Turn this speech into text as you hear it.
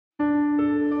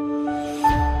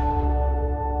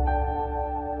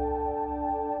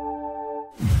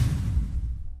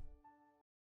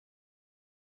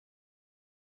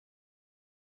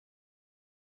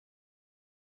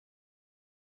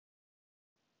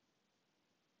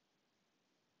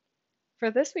For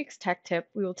this week's tech tip,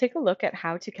 we will take a look at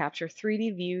how to capture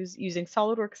 3D views using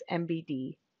SOLIDWORKS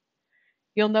MBD.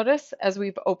 You'll notice as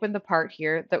we've opened the part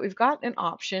here that we've got an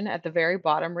option at the very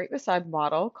bottom right beside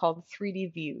model called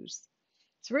 3D views.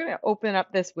 So we're going to open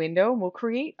up this window and we'll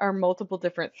create our multiple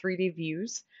different 3D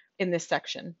views in this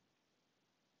section.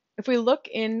 If we look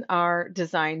in our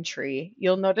design tree,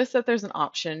 you'll notice that there's an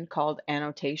option called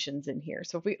annotations in here.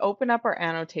 So if we open up our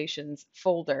annotations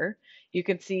folder, you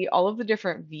can see all of the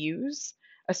different views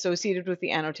associated with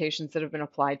the annotations that have been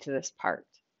applied to this part.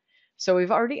 So we've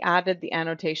already added the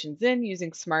annotations in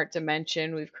using Smart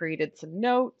Dimension. We've created some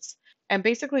notes, and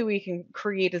basically we can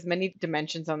create as many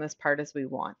dimensions on this part as we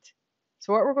want.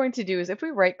 So what we're going to do is if we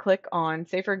right click on,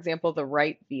 say for example, the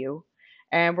right view,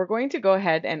 and we're going to go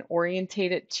ahead and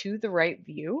orientate it to the right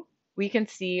view, we can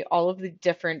see all of the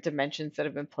different dimensions that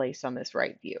have been placed on this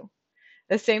right view.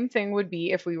 The same thing would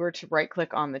be if we were to right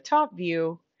click on the top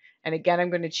view, and again, I'm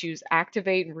going to choose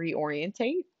Activate and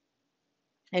Reorientate.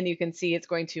 And you can see it's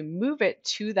going to move it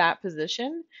to that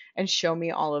position and show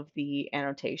me all of the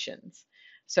annotations.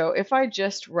 So if I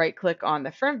just right click on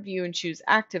the front view and choose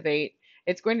Activate,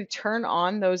 it's going to turn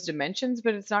on those dimensions,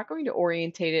 but it's not going to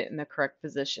orientate it in the correct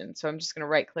position. So I'm just going to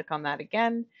right click on that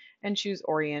again and choose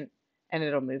Orient, and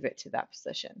it'll move it to that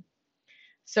position.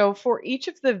 So for each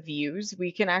of the views,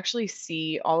 we can actually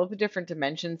see all of the different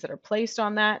dimensions that are placed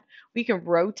on that. We can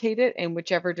rotate it in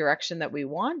whichever direction that we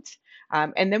want,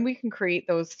 and then we can create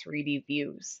those 3D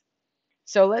views.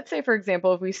 So let's say, for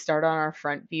example, if we start on our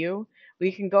front view,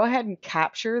 we can go ahead and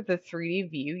capture the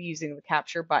 3D view using the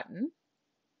capture button,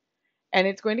 and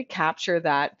it's going to capture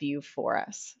that view for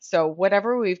us. So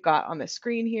whatever we've got on the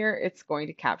screen here, it's going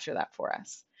to capture that for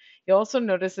us. You'll also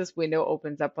notice this window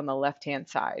opens up on the left-hand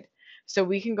side. So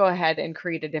we can go ahead and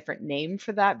create a different name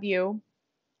for that view.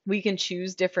 We can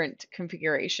choose different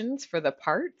configurations for the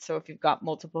part. So if you've got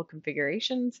multiple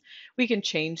configurations, we can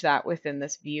change that within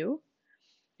this view.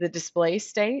 The display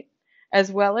state,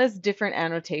 as well as different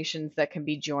annotations that can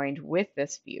be joined with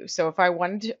this view. So if I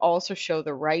wanted to also show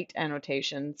the right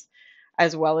annotations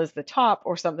as well as the top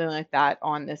or something like that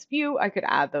on this view, I could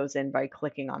add those in by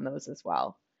clicking on those as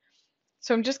well.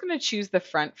 So I'm just going to choose the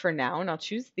front for now, and I'll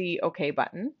choose the OK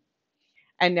button.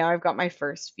 And now I've got my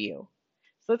first view.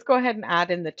 So let's go ahead and add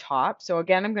in the top. So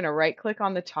again, I'm going to right click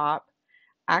on the top,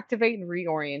 activate and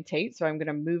reorientate. So I'm going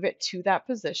to move it to that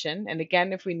position. And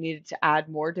again, if we needed to add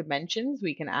more dimensions,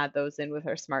 we can add those in with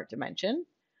our Smart Dimension.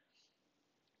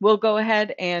 We'll go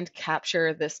ahead and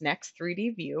capture this next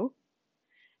 3D view.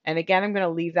 And again, I'm going to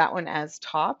leave that one as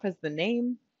top as the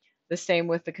name. The same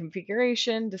with the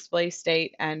configuration, display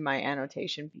state, and my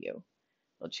annotation view.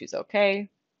 We'll choose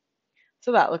OK.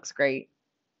 So that looks great.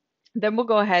 Then we'll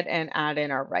go ahead and add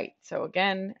in our right. So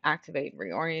again, activate,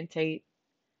 reorientate.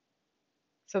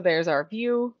 So there's our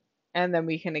view. And then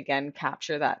we can again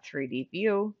capture that 3D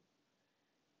view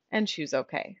and choose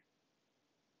OK.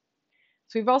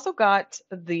 So we've also got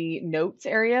the notes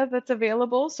area that's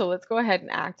available. So let's go ahead and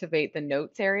activate the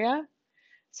notes area.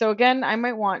 So again, I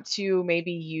might want to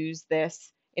maybe use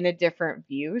this in a different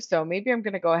view. So maybe I'm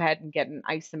going to go ahead and get an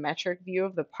isometric view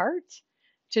of the part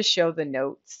to show the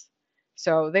notes.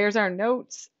 So there's our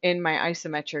notes in my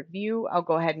isometric view. I'll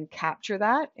go ahead and capture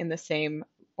that in the same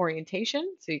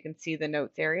orientation so you can see the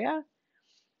notes area.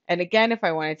 And again, if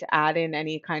I wanted to add in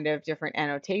any kind of different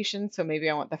annotation, so maybe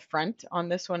I want the front on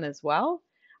this one as well,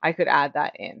 I could add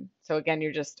that in. So again,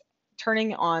 you're just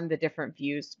turning on the different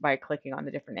views by clicking on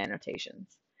the different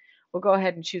annotations. We'll go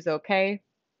ahead and choose OK.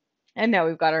 And now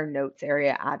we've got our notes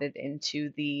area added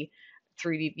into the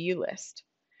 3D view list.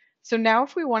 So now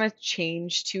if we want to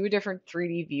change to a different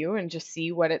 3D view and just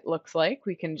see what it looks like,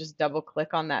 we can just double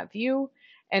click on that view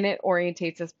and it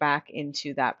orientates us back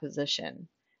into that position.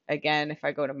 Again, if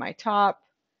I go to my top,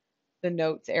 the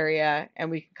notes area,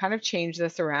 and we can kind of change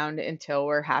this around until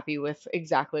we're happy with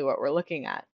exactly what we're looking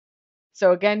at.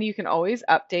 So again, you can always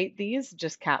update these,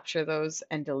 just capture those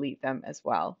and delete them as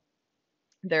well.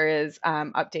 There is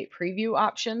update preview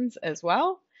options as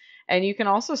well. And you can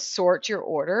also sort your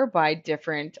order by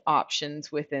different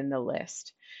options within the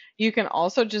list. You can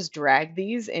also just drag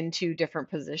these into different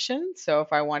positions. So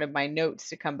if I wanted my notes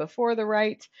to come before the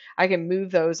right, I can move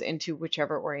those into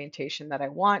whichever orientation that I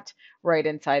want right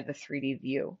inside the 3D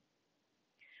view.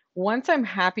 Once I'm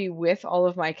happy with all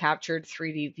of my captured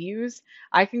 3D views,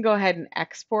 I can go ahead and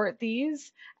export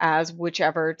these as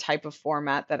whichever type of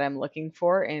format that I'm looking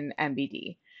for in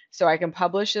MBD. So I can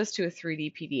publish this to a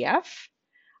 3D PDF.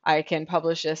 I can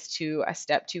publish this to a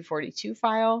Step 242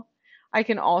 file. I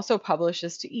can also publish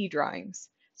this to eDrawings.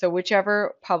 So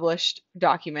whichever published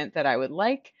document that I would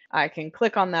like, I can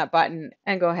click on that button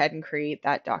and go ahead and create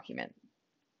that document.